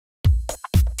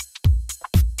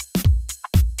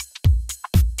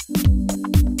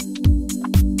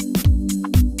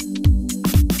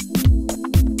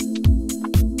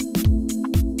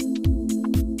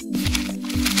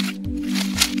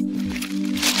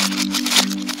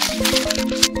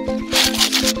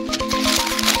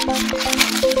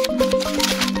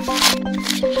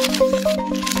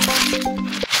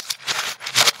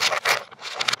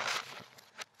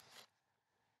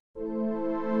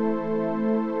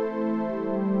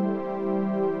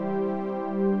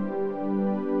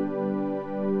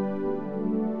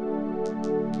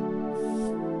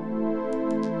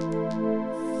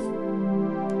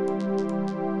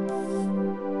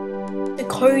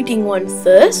coding one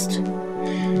first,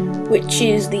 which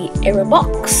is the error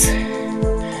box.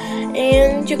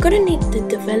 And you're gonna need the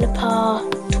developer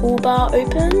toolbar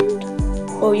opened,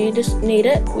 or you just need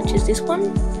it, which is this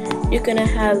one. You're gonna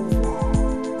have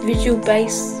Visual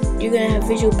Basics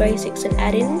and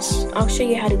add-ins. I'll show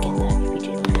you how to get that if you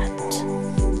do that.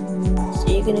 So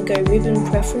you're gonna go ribbon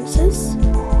preferences,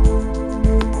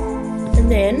 and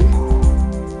then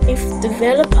if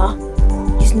developer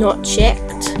is not checked,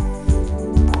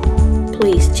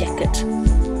 please check it.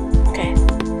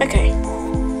 Okay.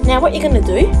 Now what you're gonna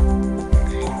do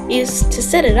is, to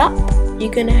set it up,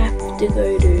 you're gonna have to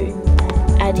go to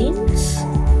add-ins,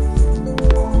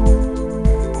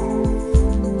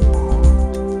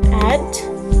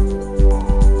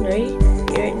 no, you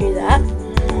don't do that.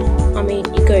 I mean,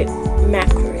 you go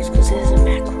macros, because there's a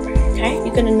macro. Okay,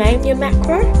 you're gonna name your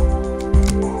macro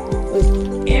with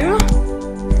error.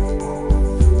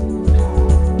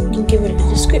 You can give it a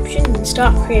description and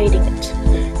start creating it.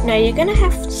 Now you're gonna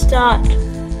have to start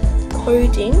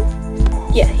coding,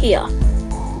 here.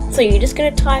 So you're just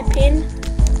gonna type in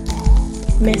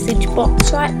message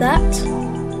box like that.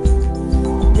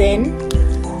 Then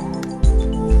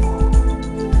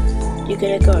you're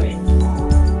gonna go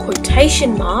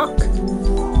quotation mark,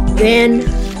 then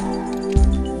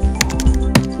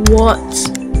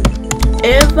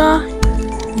whatever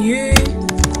you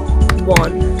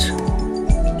want.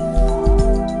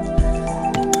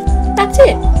 That's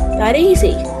it. That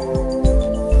easy.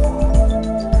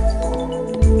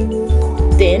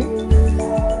 Then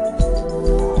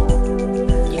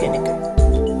you're gonna go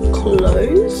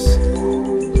close.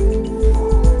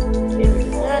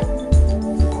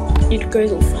 It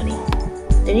goes all funny.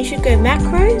 Then you should go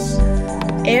macros,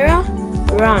 error,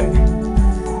 run.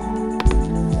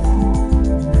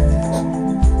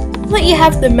 Let you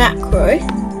have the macro.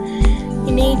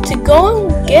 You need to go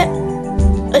and get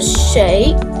a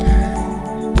shape.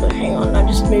 Oh, hang on, I'm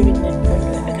just moving the window.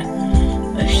 Okay.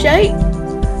 A shape.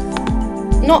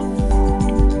 Not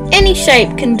any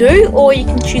shape can do, or you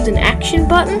can choose an action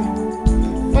button.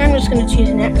 I'm just going to choose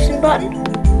an action button.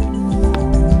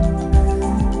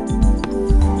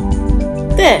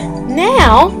 There.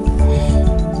 Now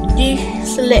you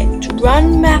select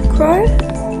run macro,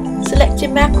 select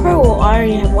your macro, or I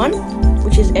already have one,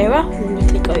 which is error, and you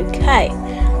click OK.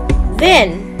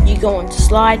 Then you go on to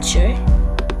slideshow,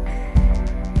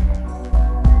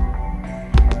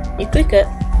 you click it.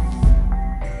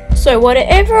 So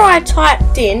whatever I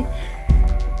typed in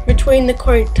between the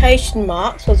quotation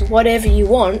marks was whatever you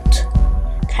want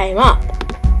came up.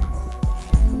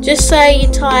 Just say you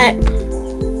type,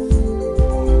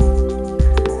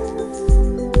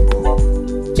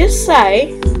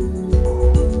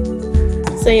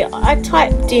 so I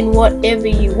typed in whatever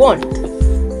you want.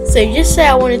 So just say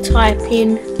I want to type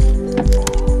in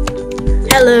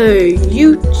hello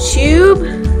YouTube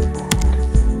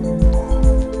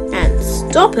and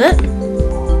stop it.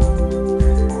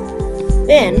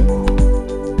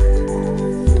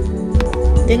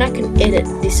 Then I can edit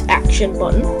this action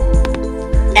button,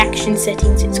 action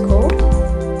settings it's called,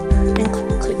 and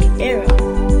click error.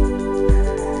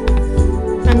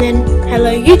 And then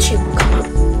hello YouTube will come up.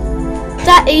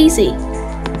 That easy.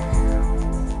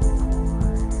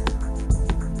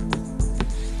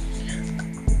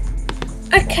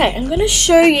 Okay, I'm going to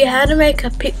show you how to make a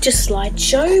picture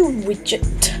slideshow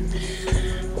widget.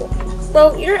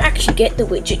 Well, you don't actually get the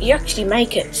widget, you actually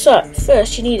make it. So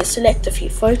first you need to select a few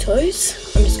photos.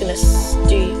 I'm just going to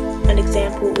do an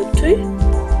example with 2.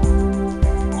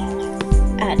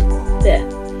 Add. There.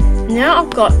 Now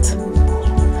I've got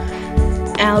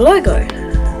our logo.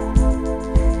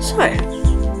 So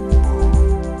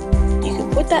you can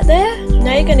put that there.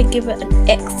 Now you're going to give it an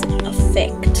exit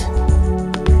effect.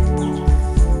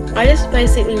 I just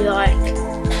basically I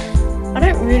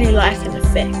don't really like an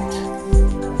effect.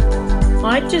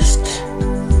 I just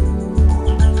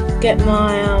get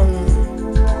my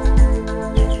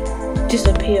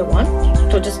disappear one,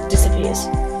 so it just disappears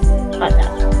like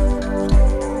that.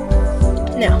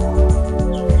 Now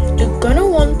you're gonna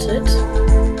want it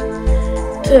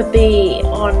to be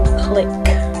on click,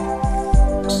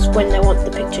 just when they want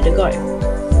the picture to go.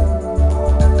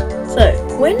 So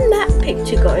when that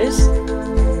picture goes,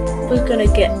 we're gonna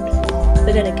get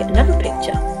another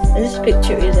picture, and this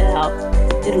picture is our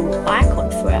little icon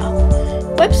for our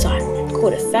website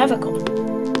called a favicon.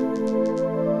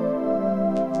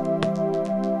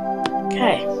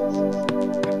 Okay,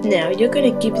 now you're going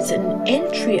to give it an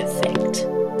entry effect.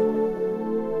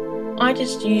 I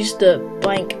just used the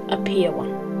blank appear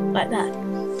one, like that.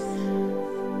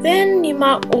 Then you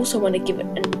might also want to give it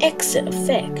an exit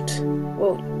effect.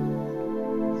 Well,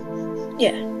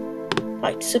 yeah,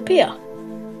 like disappear.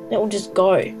 It will just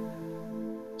go.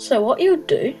 So what you'll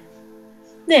do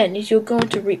then is you're going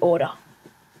to reorder.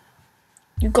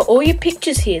 You've got all your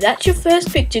pictures here. That's your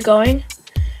first picture going.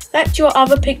 That's your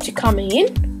other picture coming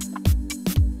in.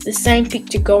 The same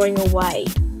picture going away.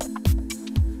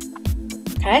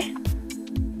 Okay?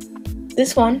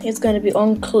 This one is going to be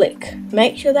on click.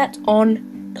 Make sure that's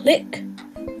on click.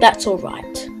 That's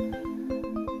alright.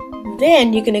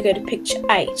 Then you're going to go to picture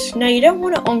 8. Now you don't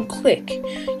want it on click.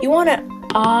 You want it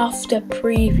after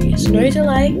previous. No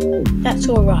delay. That's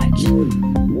alright.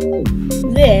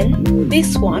 Then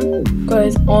this one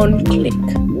goes on click.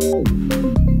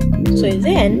 So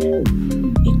then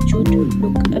it should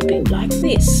look a bit like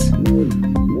this.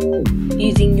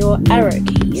 Using your arrow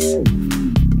keys.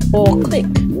 Or click.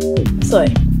 So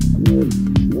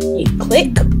you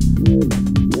click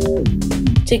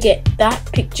to get that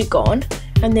picture gone,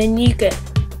 and then you get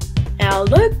our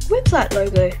website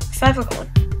logo, favicon,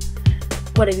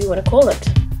 whatever you want to call it.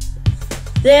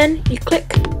 Then you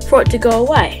click for it to go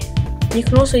away. You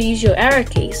can also use your arrow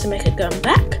keys to make it go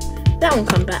back. That one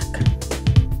come back.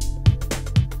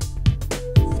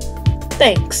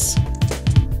 Thanks.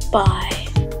 Bye.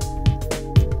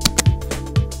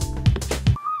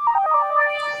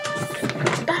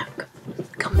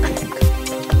 Come back.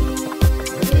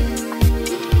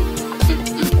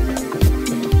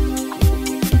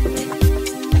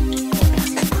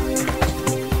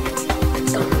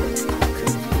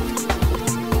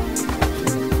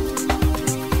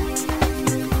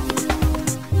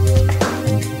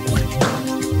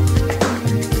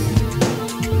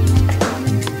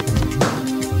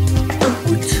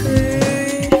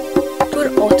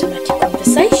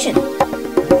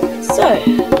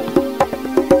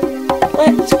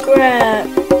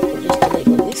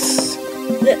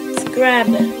 Let's grab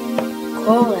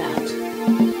call out.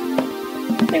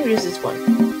 Maybe use this one.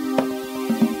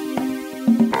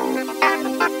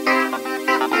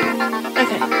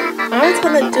 Okay, I'm just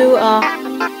gonna do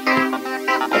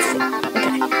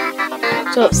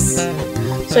okay.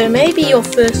 So maybe your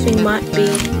first thing might be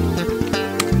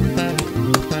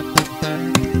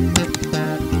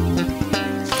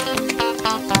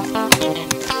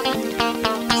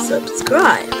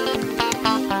subscribe.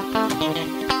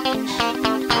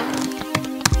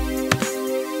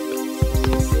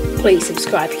 Please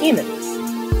subscribe, humans.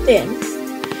 Then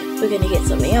we're going to get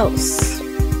something else.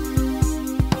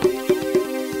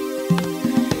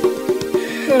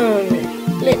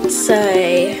 Let's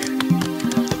say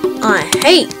I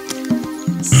hate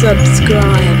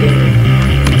subscribing.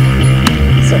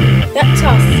 So that's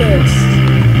our first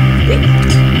bit.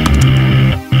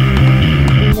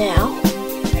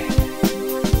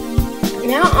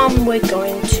 Now we're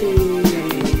going to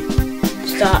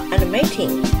start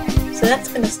animating. So that's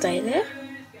going to stay there.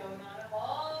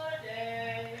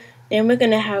 Then we're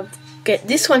going to get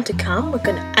this one to come. We're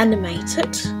going to animate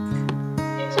it.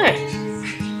 So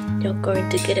you're going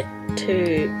to get it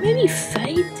to maybe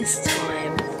fade this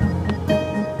time.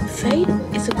 Fade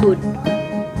is a good.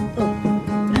 Oh,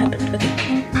 what happened?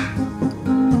 Okay.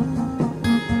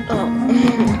 Oh,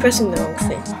 pressing the wrong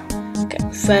thing. Okay,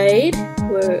 fade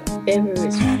wherever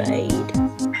is fade.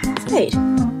 Fade.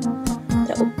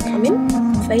 That will come in.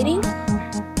 Fading.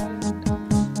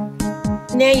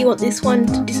 Now you want this one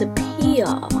to disappear.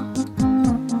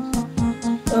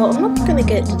 Well, I'm not going to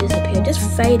get it to disappear, just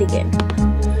fade again.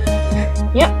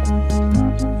 Yep.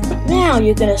 Now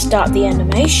you're going to start the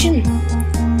animation.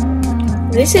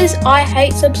 This is I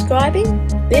hate subscribing.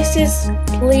 This is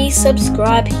please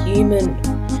subscribe, human.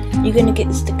 You're going to get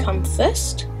this to come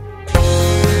first.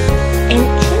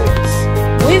 Entrance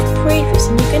with previous,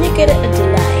 and you're going to get it a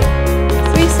delay.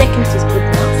 3 seconds is good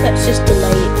enough. Let's just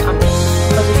delay it coming.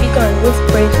 Because if you're going with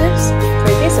previous,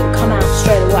 it will come out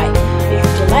straight away. If you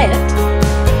delay it,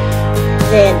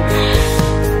 then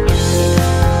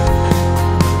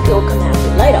it will come out a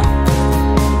bit later.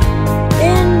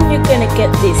 Then you're going to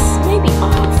get this maybe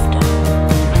after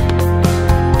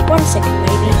 1 second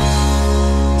maybe.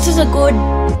 This is a good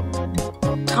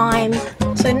time.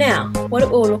 So now, what it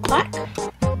will look like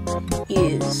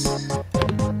is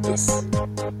this.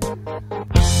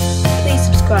 Please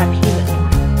subscribe, human.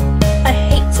 I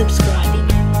hate subscribing.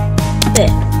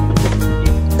 There.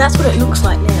 That's what it looks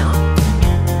like now.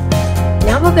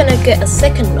 Now we're going to get a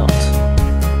second knot.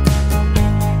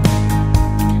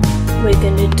 We're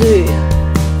going to do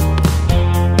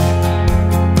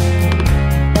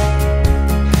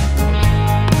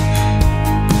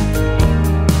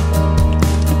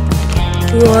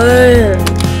learn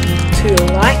to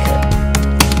like it.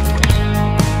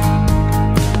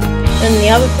 And the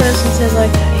other person says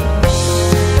okay.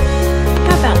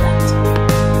 How about that?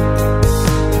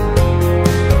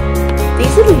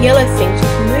 these little yellow things, you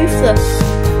can move the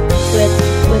where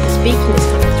the speaking is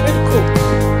coming. It's really cool.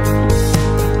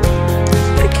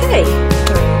 Okay.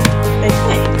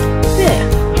 Okay. There.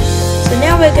 So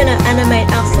now we're gonna animate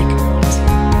our second point.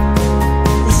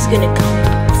 This is gonna come in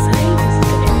with a fade.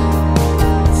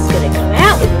 This is gonna come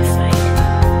out with a fade.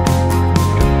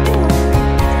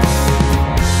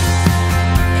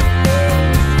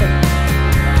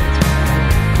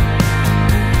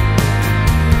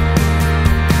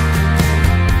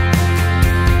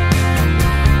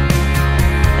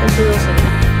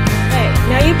 Okay,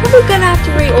 now you're probably gonna have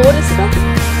to reorder stuff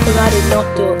because I did not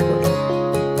do it good.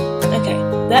 Okay,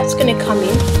 that's gonna come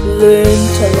in. Learn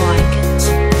to like it.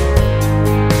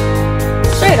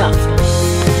 Straight after.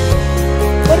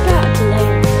 What about a delay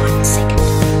of 1 second?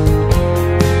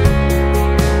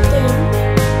 Then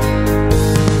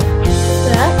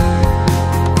that.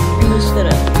 I'm just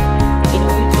gonna, do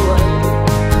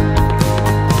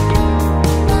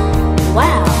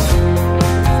wow.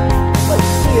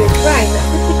 Rain that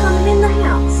could be coming in the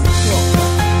house.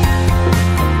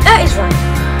 That is rain.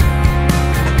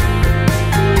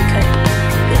 Okay.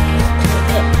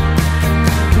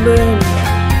 Boom.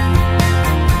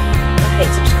 I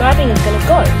hate subscribing is gonna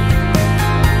go.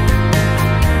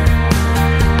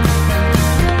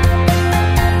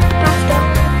 After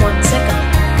 1 second.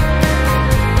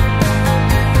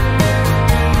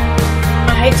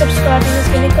 I hate subscribing is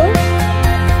gonna go.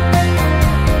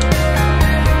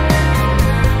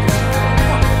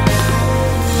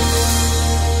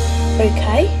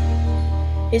 Okay,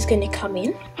 is going to come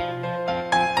in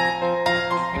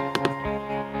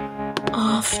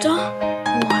after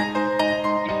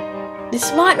 1.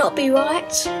 This might not be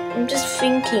right, I'm just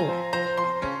thinking.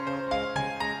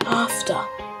 After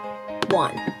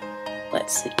 1.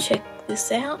 Let's check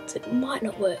this out, it might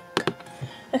not work.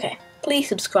 Okay, please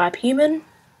subscribe, human.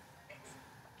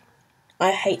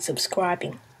 I hate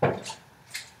subscribing.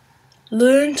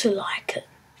 Learn to like it.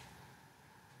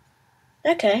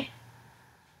 Okay.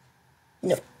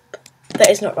 Nope,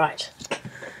 that is not right.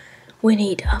 We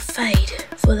need a fade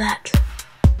for that.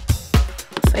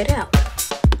 Fade out.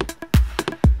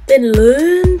 Then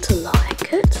learn to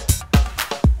like it.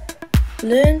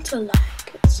 Learn to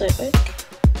like it. So, okay,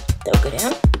 that'll go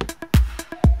down.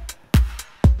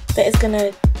 That is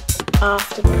gonna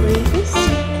after previous. So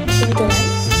we delay.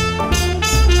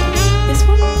 This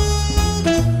one.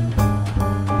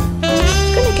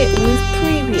 It's gonna get with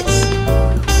previous.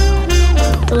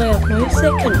 Delay of no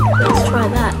second. Let's try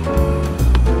that.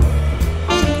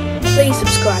 Please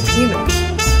subscribe, human.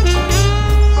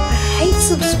 I hate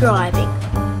subscribing.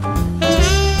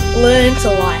 Learn to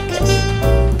like it.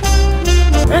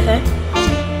 Okay.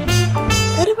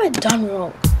 What have I done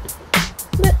wrong?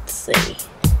 Let's see.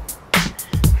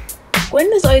 When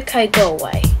does OK go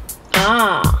away?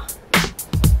 Ah.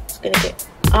 It's gonna get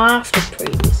after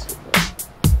previous.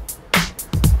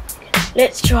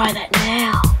 Let's try that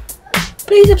now.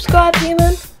 Please subscribe,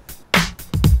 human.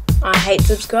 I hate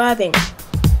subscribing.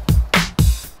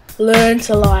 Learn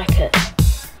to like it.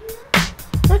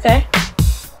 Okay.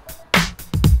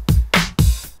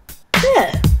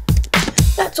 Yeah.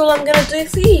 That's all I'm going to do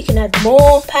for you. You can add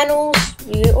more panels.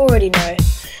 You already know.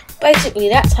 Basically,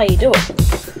 that's how you do it.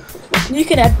 You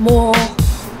can add more.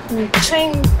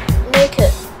 Make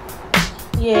it.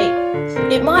 Yeah.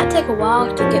 It might take a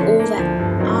while to get all that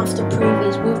after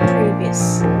previous with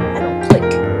previous. And on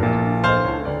click.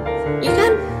 You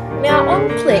can. Now on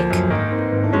click.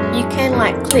 You can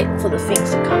like click for the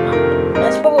things to come up.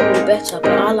 That's probably better,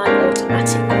 but I like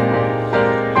automatic.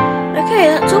 Okay,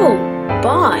 that's all.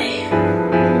 Bye.